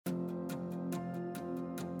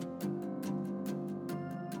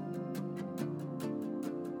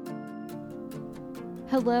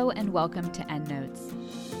Hello and welcome to EndNotes.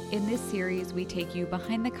 In this series, we take you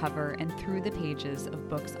behind the cover and through the pages of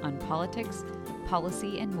books on politics,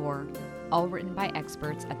 policy, and more, all written by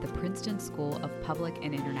experts at the Princeton School of Public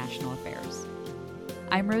and International Affairs.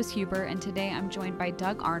 I'm Rose Huber, and today I'm joined by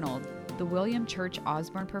Doug Arnold, the William Church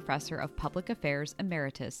Osborne Professor of Public Affairs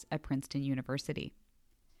Emeritus at Princeton University.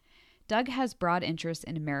 Doug has broad interests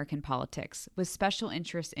in American politics, with special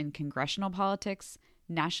interests in congressional politics,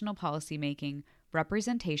 national policymaking,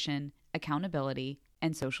 representation, accountability,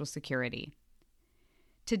 and Social Security.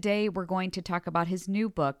 Today, we're going to talk about his new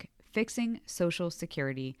book, Fixing Social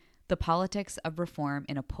Security: The Politics of Reform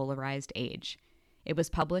in a Polarized Age. It was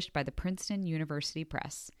published by the Princeton University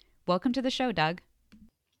Press. Welcome to the show, Doug.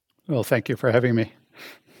 Well, thank you for having me.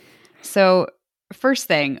 So, first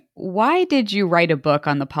thing, why did you write a book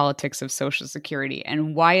on the politics of Social Security,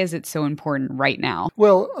 and why is it so important right now?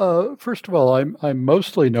 Well, first of all, I'm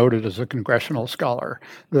mostly noted as a congressional scholar.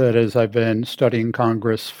 That is, I've been studying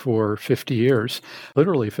Congress for 50 years,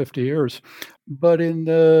 literally 50 years. But in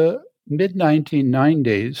the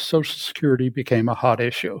mid-1990s, Social Security became a hot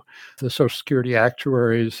issue. The Social Security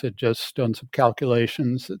actuaries had just done some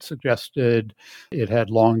calculations that suggested it had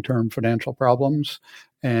long-term financial problems.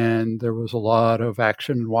 And there was a lot of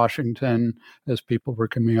action in Washington as people were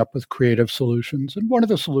coming up with creative solutions. And one of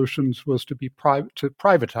the solutions was to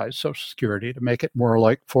privatize Social Security, to make it more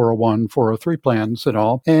like 401, 403 plans and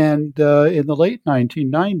all. And in the late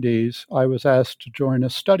 1990s, I was asked to join a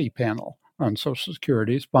study panel on Social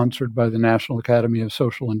Security, sponsored by the National Academy of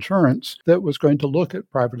Social Insurance, that was going to look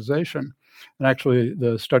at privatization. And actually,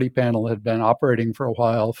 the study panel had been operating for a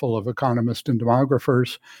while, full of economists and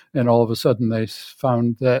demographers, and all of a sudden they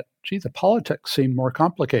found that, the politics seemed more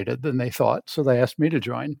complicated than they thought, so they asked me to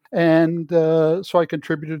join. And so I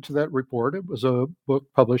contributed to that report. It was a book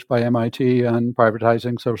published by MIT on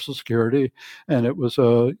privatizing Social Security, and it was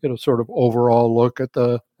a sort of overall look at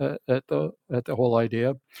the whole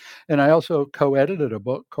idea. And I also co-edited a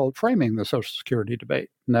book called Framing the Social Security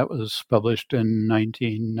Debate, and that was published in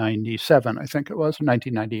 1997, I think it was,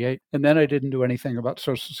 1998. And then I didn't do anything about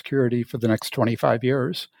Social Security for the next 25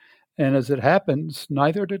 years. And as it happens,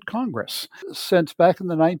 neither did Congress. Since back in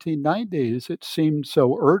the 1990s, it seemed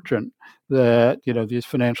so urgent that, these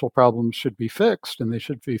financial problems should be fixed, and they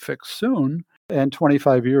should be fixed soon. And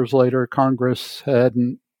 25 years later, Congress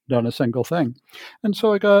hadn't done a single thing. And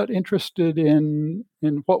so I got interested in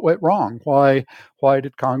what went wrong. Why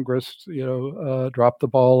did Congress, drop the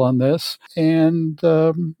ball on this? And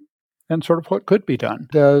sort of what could be done.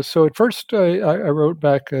 So at first, I wrote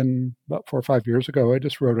back in about 4 or 5 years ago, I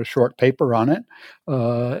just wrote a short paper on it.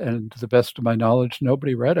 And to the best of my knowledge,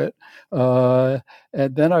 nobody read it. And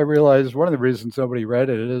then I realized one of the reasons nobody read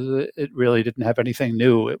it is it really didn't have anything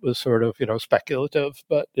new. It was sort of, speculative,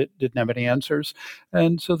 but it didn't have any answers.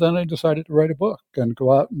 And so then I decided to write a book and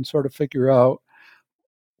go out and sort of figure out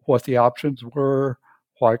what the options were,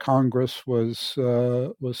 why Congress was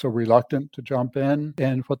so reluctant to jump in,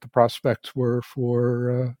 and what the prospects were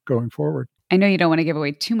for going forward. I know you don't want to give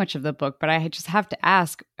away too much of the book, but I just have to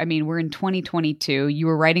ask, we're in 2022. You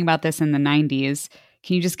were writing about this in the 90s.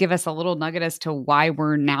 Can you just give us a little nugget as to why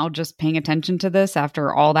we're now just paying attention to this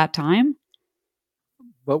after all that time?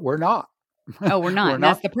 But we're not. Oh, we're not.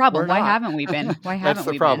 That's the problem. Why haven't we been? That's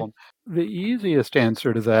the problem. The easiest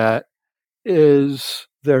answer to that is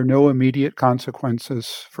there are no immediate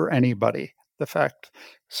consequences for anybody. The fact.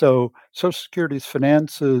 So Social Security's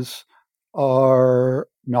finances are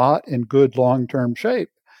not in good long-term shape,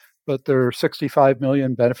 but there are 65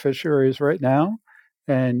 million beneficiaries right now.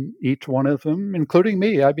 And each one of them, including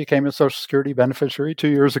me, I became a Social Security beneficiary 2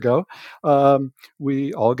 years ago.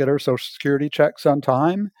 We all get our Social Security checks on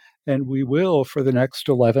time, and we will for the next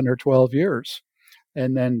 11 or 12 years.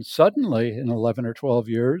 And then suddenly, in 11 or 12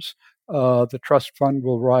 years, the trust fund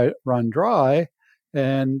will run dry,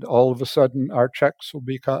 and all of a sudden our checks will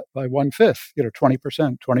be cut by 1/5,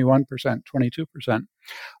 20%, 21%,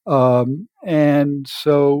 22%. And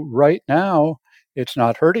so right now, it's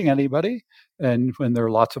not hurting anybody. And when there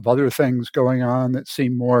are lots of other things going on that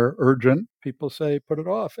seem more urgent, people say, put it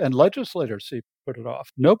off. And legislators say, put it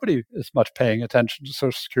off. Nobody is much paying attention to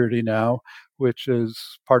Social Security now, which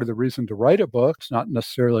is part of the reason to write a book. It's not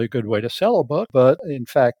necessarily a good way to sell a book, but in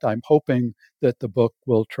fact, I'm hoping that the book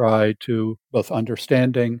will try to both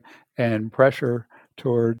understanding and pressure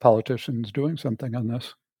toward politicians doing something on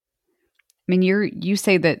this. You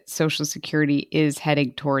say that Social Security is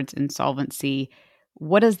heading towards insolvency.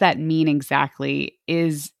 What does that mean exactly?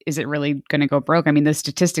 Is it really going to go broke? The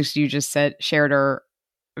statistics you just shared are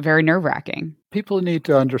very nerve-wracking. People need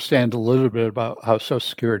to understand a little bit about how Social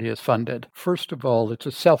Security is funded. First of all, it's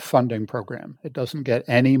a self-funding program. It doesn't get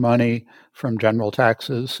any money from general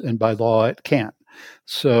taxes, and by law, it can't.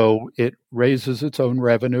 So it raises its own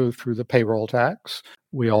revenue through the payroll tax.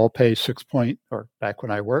 We all pay back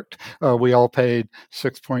when I worked, we all paid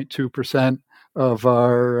 6.2% of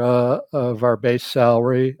our base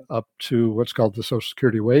salary up to what's called the Social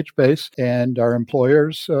Security wage base, and our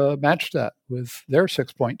employers matched that with their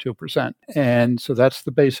 6.2%. And so that's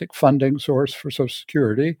the basic funding source for Social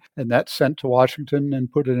Security, and that's sent to Washington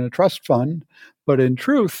and put in a trust fund. But in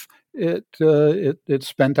truth, it's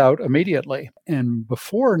spent out immediately. And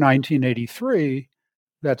before 1983,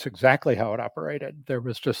 that's exactly how it operated. There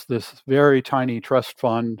was just this very tiny trust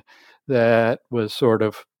fund that was sort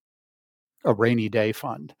of a rainy day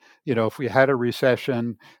fund. If we had a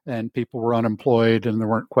recession and people were unemployed and there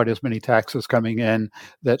weren't quite as many taxes coming in,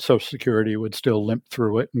 that Social Security would still limp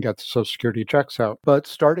through it and get the Social Security checks out. But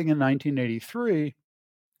starting in 1983,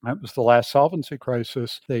 that was the last solvency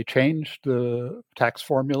crisis. They changed the tax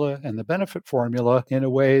formula and the benefit formula in a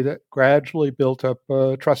way that gradually built up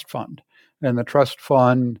a trust fund. And the trust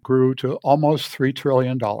fund grew to almost $3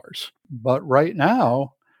 trillion. But right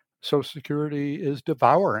now, Social Security is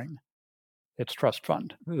devouring its trust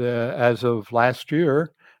fund. As of last year,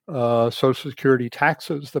 Social Security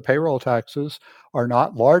taxes, the payroll taxes, are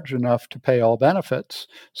not large enough to pay all benefits.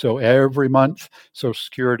 So every month, Social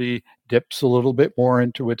Security dips a little bit more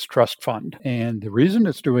into its trust fund. And the reason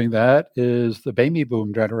it's doing that is the baby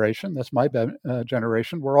boom generation. That's my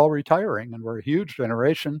generation. We're all retiring, and we're a huge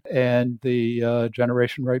generation. And the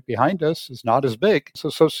generation right behind us is not as big. So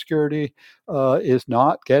Social Security is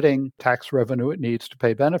not getting tax revenue it needs to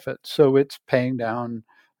pay benefits. So it's paying down,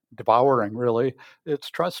 devouring really, its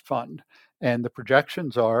trust fund. And the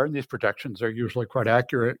projections are, and these projections are usually quite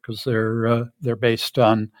accurate because they're based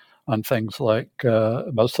on things like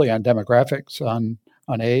mostly on demographics, on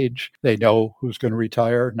age. They know who's going to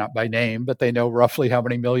retire, not by name, but they know roughly how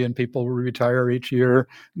many million people will retire each year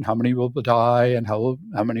and how many will die and how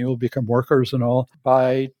many will become workers and all.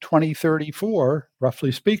 By 2034,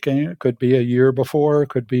 roughly speaking, it could be a year before, it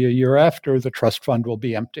could be a year after, the trust fund will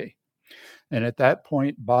be empty. And at that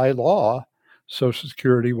point, by law, Social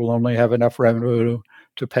Security will only have enough revenue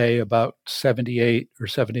to pay about 78 or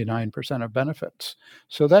 79% of benefits.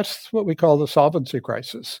 So that's what we call the solvency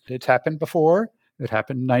crisis. It's happened before. It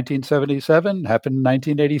happened in 1977, happened in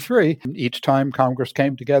 1983. And each time Congress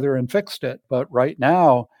came together and fixed it. But right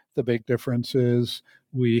now, the big difference is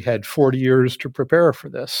we had 40 years to prepare for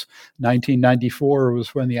this. 1994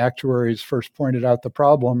 was when the actuaries first pointed out the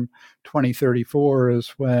problem. 2034 is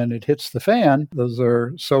when it hits the fan. Those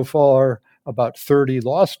are so far about 30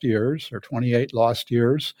 lost years or 28 lost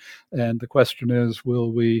years. And the question is,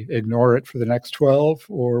 will we ignore it for the next 12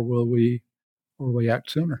 or will we act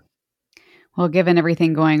sooner? Well, given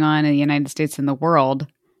everything going on in the United States and the world,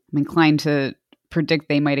 I'm inclined to predict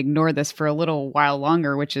they might ignore this for a little while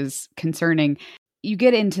longer, which is concerning. You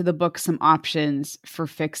get into the book some options for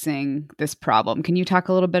fixing this problem. Can you talk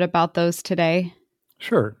a little bit about those today?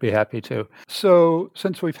 Sure, be happy to. So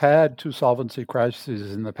since we've had two solvency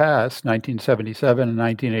crises in the past, 1977 and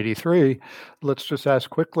 1983, let's just ask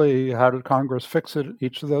quickly, how did Congress fix it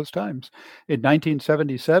each of those times? In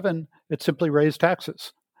 1977, it simply raised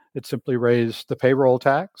taxes. It simply raised the payroll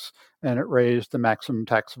tax and it raised the maximum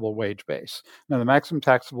taxable wage base. Now, the maximum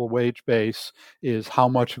taxable wage base is how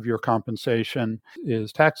much of your compensation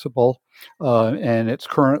is taxable, and it's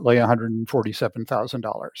currently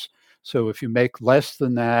 $147,000. So if you make less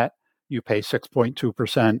than that, you pay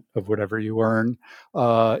 6.2% of whatever you earn.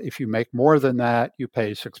 If you make more than that, you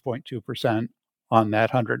pay 6.2% on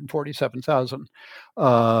that 147,000.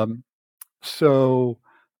 So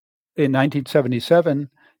in 1977,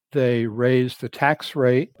 they raised the tax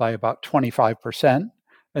rate by about 25%,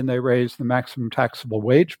 and they raised the maximum taxable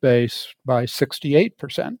wage base by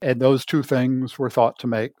 68%. And those two things were thought to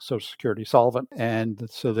make Social Security solvent. And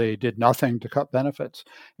so they did nothing to cut benefits.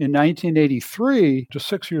 In 1983, just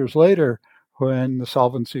 6 years later, when the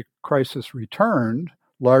solvency crisis returned,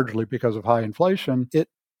 largely because of high inflation, it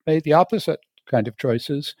made the opposite kind of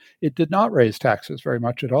choices. It did not raise taxes very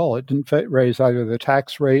much at all. It didn't raise either the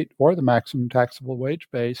tax rate or the maximum taxable wage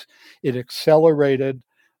base. It accelerated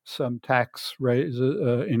some tax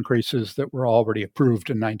increases that were already approved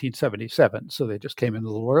in 1977. So they just came in a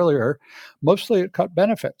little earlier. Mostly it cut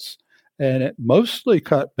benefits. And it mostly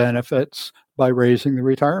cut benefits by raising the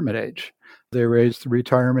retirement age. They raised the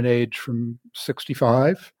retirement age from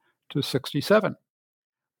 65 to 67.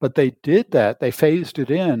 But they did that, they phased it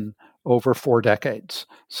in over 4 decades.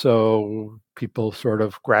 So people sort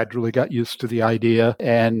of gradually got used to the idea,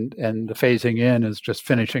 and the phasing in is just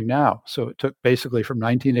finishing now. So it took basically from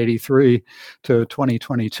 1983 to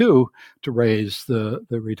 2022 to raise the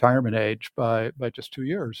retirement age by just 2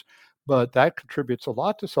 years. But that contributes a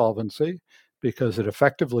lot to solvency because it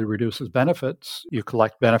effectively reduces benefits. You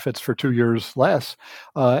collect benefits for 2 years less,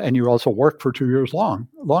 and you also work for 2 years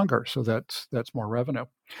longer. So that's more revenue.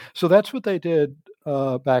 So that's what they did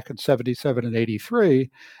back in 77 and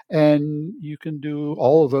 83. And you can do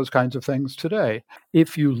all of those kinds of things today.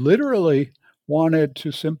 If you literally wanted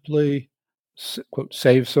to simply, quote,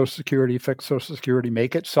 save Social Security, fix Social Security,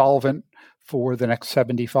 make it solvent for the next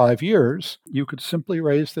 75 years, you could simply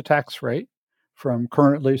raise the tax rate from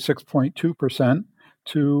currently 6.2%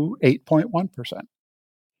 to 8.1%.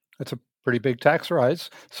 That's a pretty big tax rise,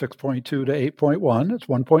 6.2 to 8.1. It's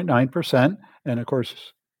 1.9%. And of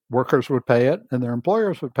course, workers would pay it and their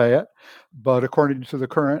employers would pay it. But according to the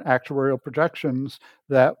current actuarial projections,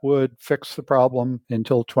 that would fix the problem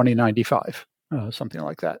until 2095. Something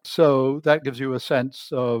like that. So that gives you a sense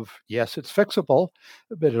of, yes, it's fixable,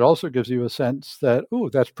 but it also gives you a sense that, ooh,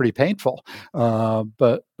 that's pretty painful,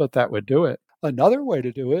 but that would do it. Another way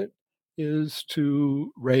to do it is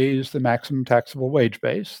to raise the maximum taxable wage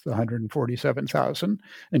base, the 147,000,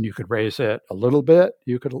 and you could raise it a little bit,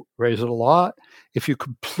 you could raise it a lot. If you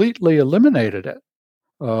completely eliminated it,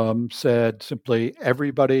 said simply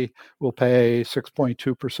everybody will pay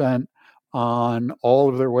 6.2% on all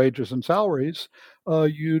of their wages and salaries,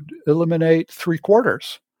 you'd eliminate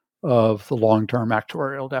 3/4 of the long-term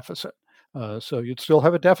actuarial deficit. So you'd still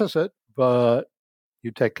have a deficit, but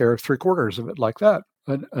you take care of 3/4 of it like that.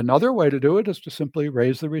 Another way to do it is to simply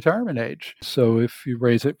raise the retirement age. So if you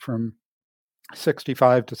raise it from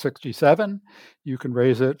 65 to 67, you can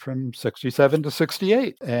raise it from 67 to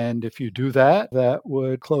 68. And if you do that, that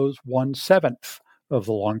would close 1/7 of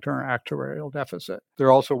the long-term actuarial deficit. There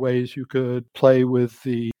are also ways you could play with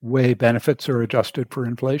the way benefits are adjusted for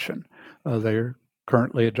inflation. They're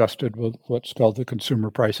currently adjusted with what's called the Consumer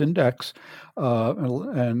Price Index.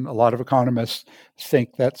 And a lot of economists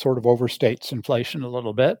think that sort of overstates inflation a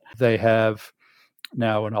little bit. They have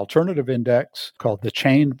now an alternative index called the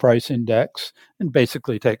Chain Price Index, and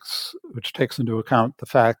basically takes into account the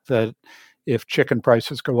fact that if chicken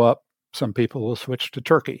prices go up, some people will switch to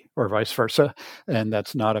turkey or vice versa. And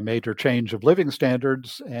that's not a major change of living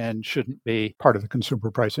standards and shouldn't be part of the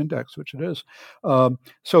Consumer Price Index, which it is.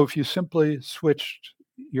 So if you simply switched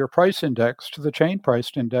your price index to the Chain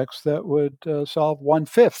Price Index, that would solve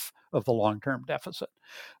 1/5 of the long-term deficit.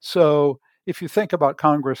 So if you think about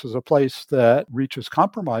Congress as a place that reaches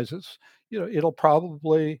compromises, it'll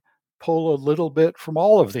probably pull a little bit from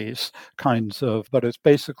all of these kinds of, but it's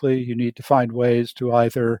basically you need to find ways to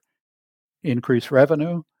either increase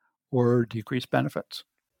revenue or decrease benefits.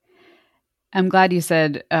 I'm glad you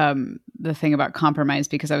said the thing about compromise,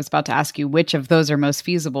 because I was about to ask you which of those are most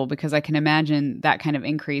feasible, because I can imagine that kind of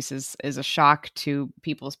increase is a shock to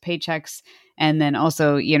people's paychecks. And then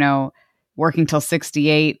also, working till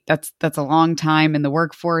 68, that's a long time in the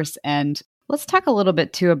workforce. And let's talk a little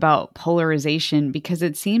bit too about polarization, because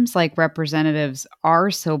it seems like representatives are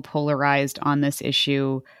so polarized on this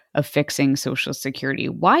issue of fixing Social Security.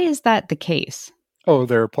 Why is that the case? Oh,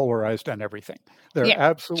 they're polarized on everything. They're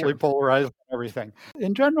absolutely true. polarized on everything.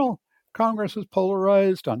 In general, Congress is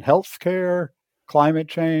polarized on health care, climate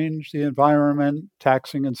change, the environment,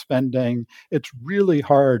 taxing and spending. It's really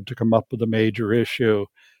hard to come up with a major issue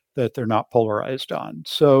that they're not polarized on.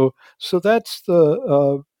 So that's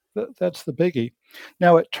the biggie.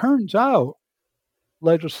 Now, it turns out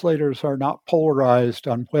legislators are not polarized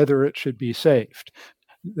on whether it should be saved.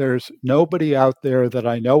 There's nobody out there that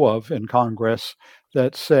I know of in Congress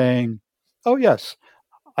that's saying, oh, yes,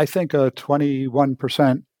 I think a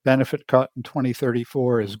 21% benefit cut in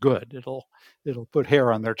 2034 is good. It'll put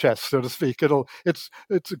hair on their chest, so to speak. It's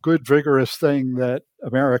a good, vigorous thing that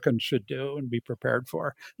Americans should do and be prepared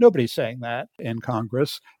for. Nobody's saying that in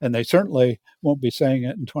Congress, and they certainly won't be saying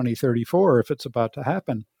it in 2034 if it's about to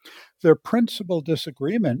happen. Their principal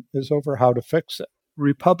disagreement is over how to fix it.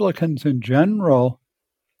 Republicans in general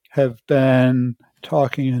have been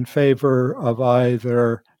talking in favor of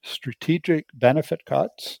either strategic benefit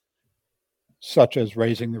cuts, such as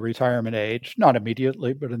raising the retirement age, not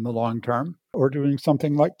immediately, but in the long term, or doing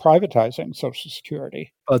something like privatizing Social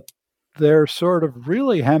Security. But they're sort of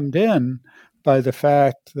really hemmed in by the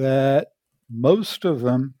fact that most of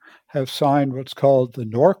them have signed what's called the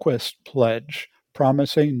Norquist Pledge,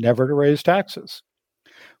 promising never to raise taxes.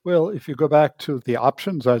 Well, if you go back to the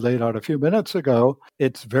options I laid out a few minutes ago,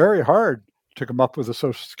 it's very hard to come up with a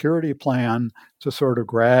Social Security plan to sort of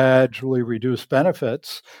gradually reduce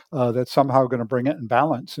benefits that's somehow going to bring it in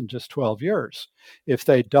balance in just 12 years. If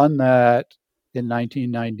they'd done that in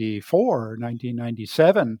 1994 or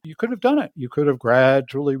 1997, you could have done it. You could have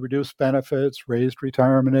gradually reduced benefits, raised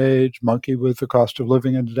retirement age, monkeyed with the cost of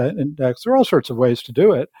living index. There are all sorts of ways to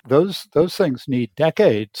do it. Those things need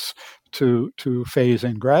decades to phase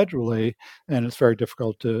in gradually, and it's very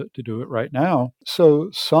difficult to do it right now. So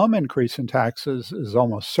some increase in taxes is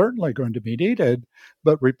almost certainly going to be needed,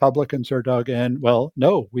 but Republicans are dug in, well,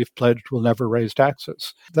 no, we've pledged we'll never raise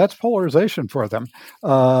taxes. That's polarization for them.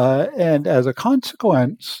 And as a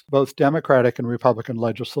consequence, both Democratic and Republican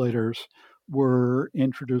legislators were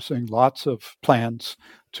introducing lots of plans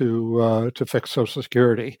to fix Social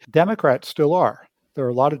Security. Democrats still are. There are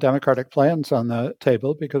a lot of Democratic plans on the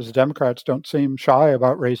table because the Democrats don't seem shy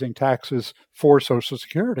about raising taxes for Social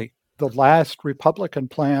Security. The last Republican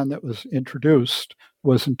plan that was introduced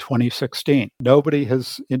was in 2016. Nobody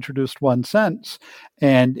has introduced one since,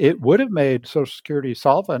 and it would have made Social Security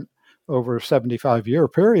solvent over a 75-year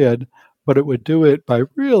period, but it would do it by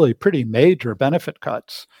really pretty major benefit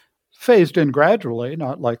cuts, phased in gradually,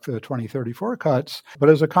 not like the 2034 cuts, but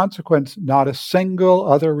as a consequence, not a single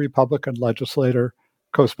other Republican legislator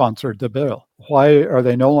co-sponsored the bill. Why are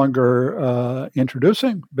they no longer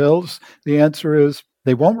introducing bills? The answer is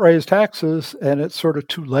they won't raise taxes, and it's sort of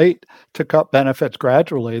too late to cut benefits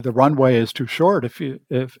gradually. The runway is too short, if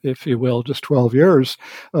you will, just 12 years,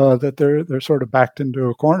 that they're sort of backed into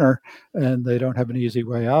a corner, and they don't have an easy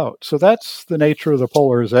way out. So that's the nature of the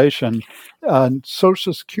polarization. On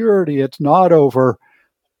Social Security, it's not over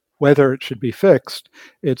whether it should be fixed.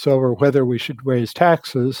 It's over whether we should raise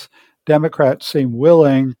taxes. Democrats seem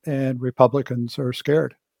willing, and Republicans are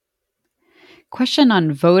scared. Question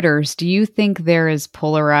on voters. Do you think they're as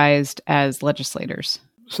polarized as legislators?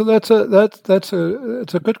 So that's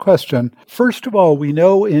a good question. First of all, we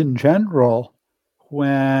know in general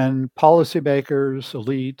when policymakers,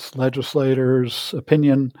 elites, legislators,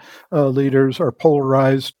 opinion leaders are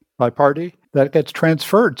polarized by party, that gets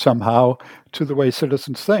transferred somehow to the way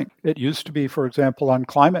citizens think. It used to be, for example, on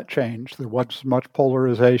climate change, there was much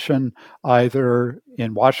polarization either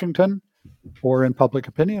in Washington or in public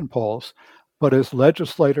opinion polls. But as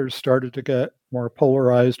legislators started to get more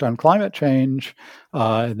polarized on climate change,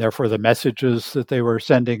 and therefore the messages that they were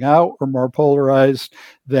sending out were more polarized,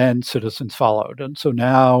 then citizens followed. And so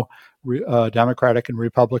now Democratic and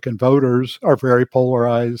Republican voters are very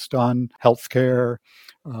polarized on healthcare,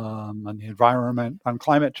 on the environment, on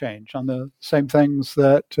climate change, on the same things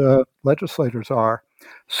that legislators are.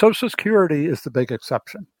 Social Security is the big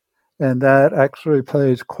exception. And that actually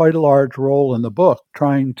plays quite a large role in the book,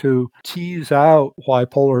 trying to tease out why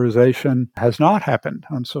polarization has not happened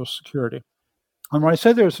on Social Security. And when I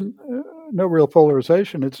say there's no real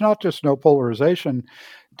polarization, it's not just no polarization.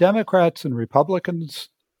 Democrats and Republicans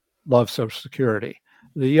love Social Security.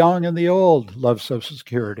 The young and the old love Social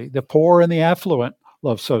Security. The poor and the affluent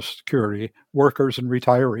love Social Security, workers and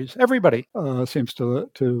retirees. Everybody seems to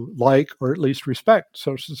like or at least respect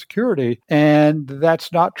Social Security. And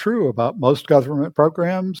that's not true about most government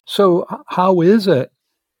programs. So how is it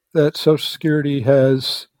that Social Security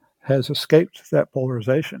has escaped that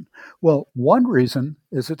polarization? Well, one reason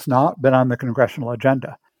is it's not been on the congressional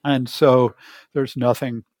agenda. And so there's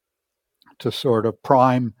nothing to sort of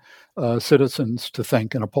prime citizens to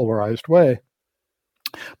think in a polarized way.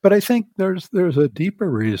 But I think there's a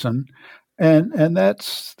deeper reason, and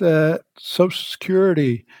that's that Social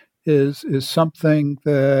Security is something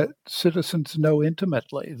that citizens know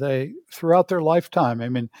intimately. They throughout their lifetime. I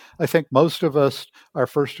mean, I think most of us, our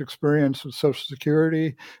first experience with Social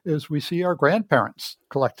Security is we see our grandparents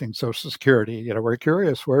collecting Social Security. You know, we're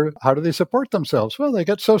curious, how do they support themselves? Well, they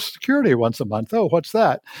get Social Security once a month. Oh, what's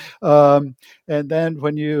that? And then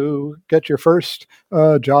when you get your first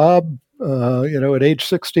job, at age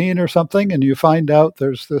 16 or something, and you find out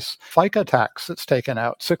there's this FICA tax that's taken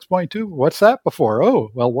out, 6.2. What's that before?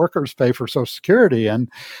 Oh, well, workers pay for Social Security,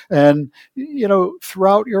 and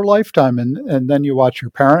throughout your lifetime, and then you watch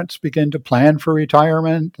your parents begin to plan for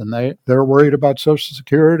retirement, and they're worried about Social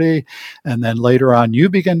Security, and then later on you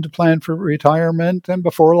begin to plan for retirement, and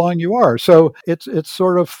before long you are. So it's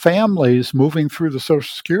sort of families moving through the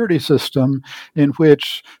Social Security system in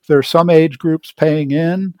which there's some age groups paying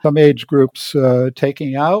in, some age groups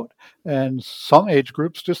taking out, and some age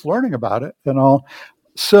groups just learning about it and all.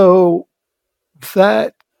 So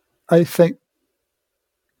that, I think,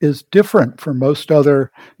 is different from most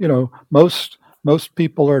other, most Most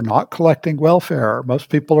people are not collecting welfare. Most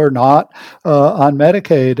people are not on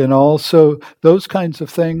Medicaid. And also, those kinds of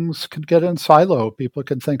things can get in silo. People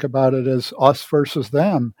can think about it as us versus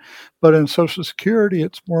them. But in Social Security,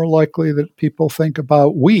 it's more likely that people think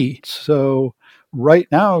about we. So right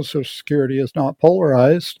now, Social Security is not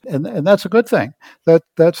polarized. And that's a good thing.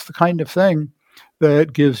 That's the kind of thing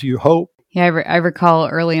that gives you hope. Yeah, I recall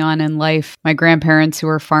early on in life, my grandparents who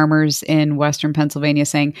were farmers in Western Pennsylvania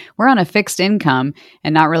saying, we're on a fixed income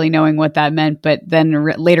and not really knowing what that meant. But then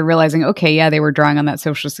later realizing, okay, yeah, they were drawing on that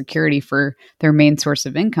Social Security for their main source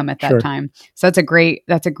of income at that Sure. time. So that's a great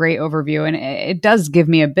overview. And it does give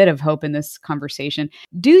me a bit of hope in this conversation.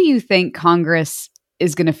 Do you think Congress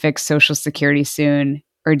is going to fix Social Security soon?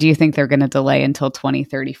 Or do you think they're going to delay until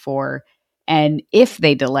 2034? And if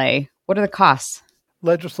they delay, what are the costs?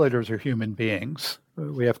 Legislators are human beings.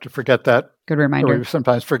 We have to forget that. Good reminder. Or we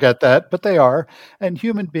sometimes forget that, but they are. And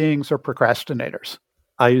human beings are procrastinators.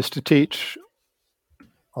 I used to teach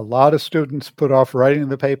a lot of students put off writing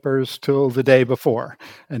the papers till the day before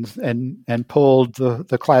and pulled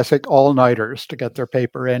the classic all-nighters to get their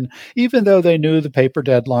paper in, even though they knew the paper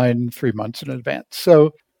deadline 3 months in advance.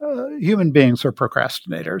 So human beings are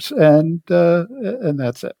procrastinators, and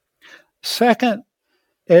that's it. Second,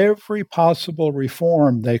 every possible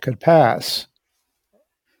reform they could pass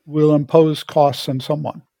will impose costs on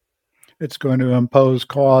someone. It's going to impose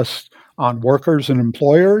costs on workers and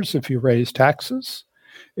employers if you raise taxes.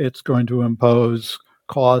 It's going to impose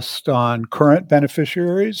cost on current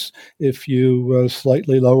beneficiaries if you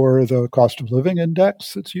slightly lower the cost of living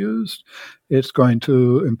index that's used. It's going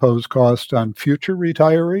to impose cost on future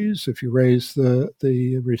retirees if you raise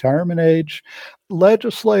the retirement age.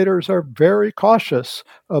 Legislators are very cautious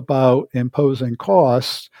about imposing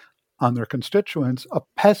costs on their constituents,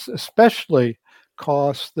 especially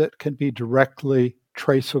costs that can be directly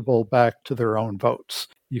traceable back to their own votes.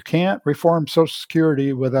 You can't reform Social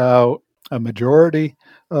Security without a majority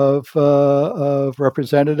of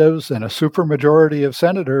representatives and a supermajority of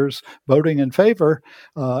senators voting in favor.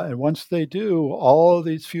 And once they do, all of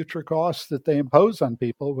these future costs that they impose on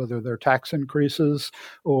people, whether they're tax increases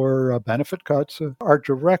or benefit cuts, are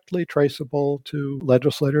directly traceable to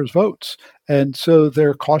legislators' votes. And so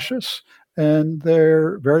they're cautious. And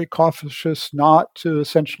they're very cautious not to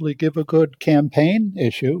essentially give a good campaign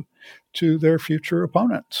issue to their future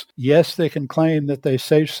opponents. Yes, they can claim that they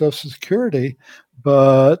saved Social Security,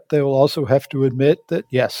 but they will also have to admit that,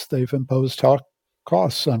 yes, they've imposed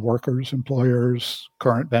costs on workers, employers,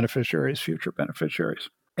 current beneficiaries, future beneficiaries.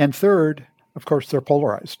 And third, of course, they're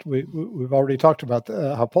polarized. We've already talked about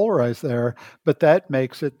how polarized they are, but that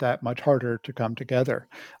makes it that much harder to come together.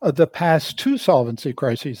 The past two solvency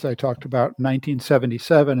crises I talked about,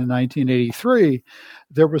 1977 and 1983,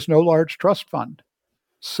 there was no large trust fund.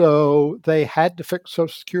 So they had to fix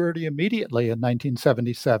Social Security immediately in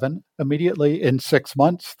 1977. Immediately in 6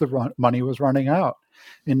 months, the money was running out.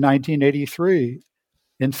 In 1983,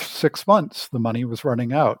 in 6 months, the money was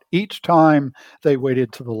running out. Each time they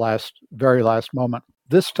waited to the very last moment.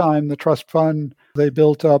 This time, the trust fund, they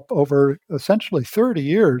built up over essentially 30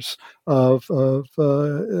 years of up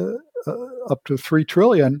to $3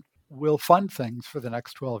 trillion, will fund things for the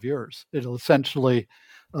next 12 years. It'll essentially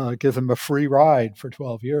give them a free ride for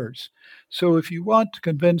 12 years. So if you want to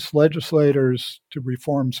convince legislators to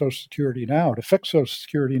reform Social Security now, to fix Social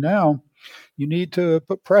Security now, you need to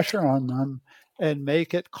put pressure on them and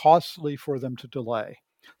make it costly for them to delay.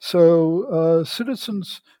 So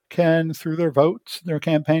citizens can, through their votes, their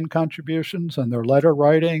campaign contributions, and their letter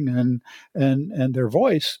writing and their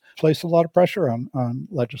voice, place a lot of pressure on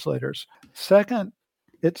legislators. Second,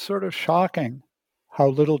 it's sort of shocking how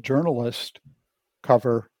little journalists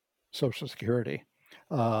cover Social Security,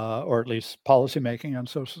 or at least policymaking on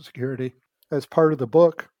Social Security. As part of the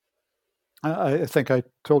book, I think I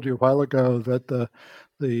told you a while ago that the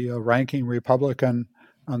ranking Republican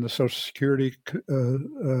on the Social Security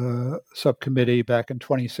subcommittee back in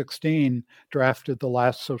 2016 drafted the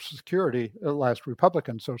last last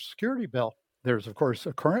Republican Social Security bill. There's, of course,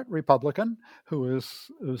 a current Republican who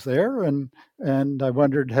is there, and I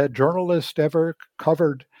wondered, had journalists ever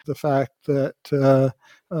covered the fact that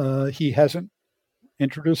he hasn't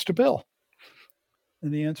introduced a bill?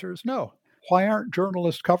 And the answer is no. Why aren't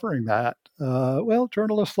journalists covering that? Well,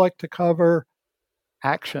 journalists like to cover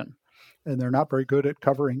action, and they're not very good at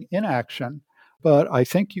covering inaction. But I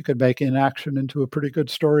think you could make inaction into a pretty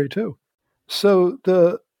good story too. So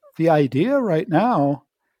the idea right now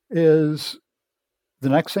is, the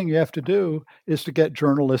next thing you have to do is to get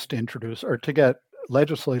journalists to introduce, or to get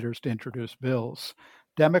legislators to introduce bills.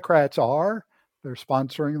 Democrats they're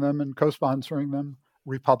sponsoring them and co-sponsoring them.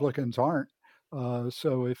 Republicans aren't.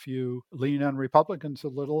 So if you lean on Republicans a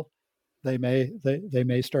little, they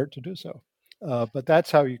may start to do so. But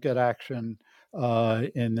that's how you get action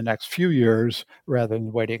in the next few years rather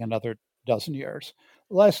than waiting another dozen years.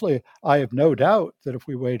 Lastly, I have no doubt that if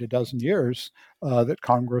we wait a dozen years, that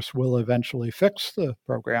Congress will eventually fix the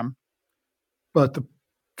program, but the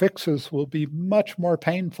fixes will be much more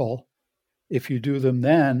painful if you do them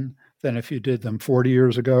then than if you did them 40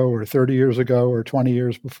 years ago or 30 years ago or 20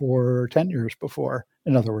 years before or 10 years before.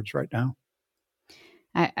 In other words, right now.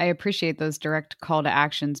 I appreciate those direct call to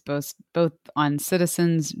actions, both on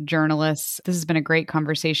citizens, journalists. This has been a great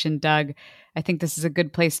conversation, Doug. I think this is a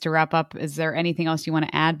good place to wrap up. Is there anything else you want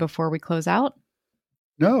to add before we close out?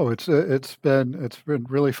 No, it's been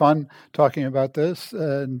really fun talking about this,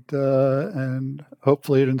 and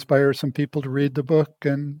hopefully it inspires some people to read the book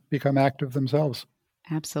and become active themselves.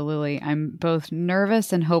 Absolutely. I'm both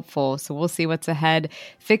nervous and hopeful, so we'll see what's ahead.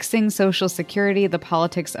 Fixing Social Security, The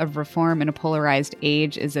Politics of Reform in a Polarized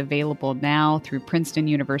Age is available now through Princeton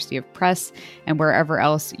University of Press and wherever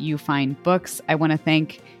else you find books. I want to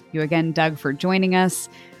thank you again, Doug, for joining us.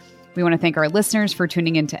 We want to thank our listeners for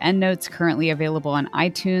tuning in to EndNotes, currently available on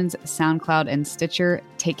iTunes, SoundCloud, and Stitcher.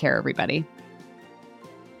 Take care, everybody.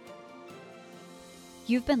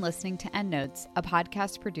 You've been listening to EndNotes, a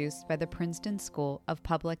podcast produced by the Princeton School of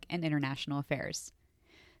Public and International Affairs.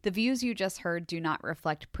 The views you just heard do not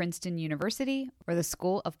reflect Princeton University or the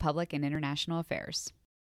School of Public and International Affairs.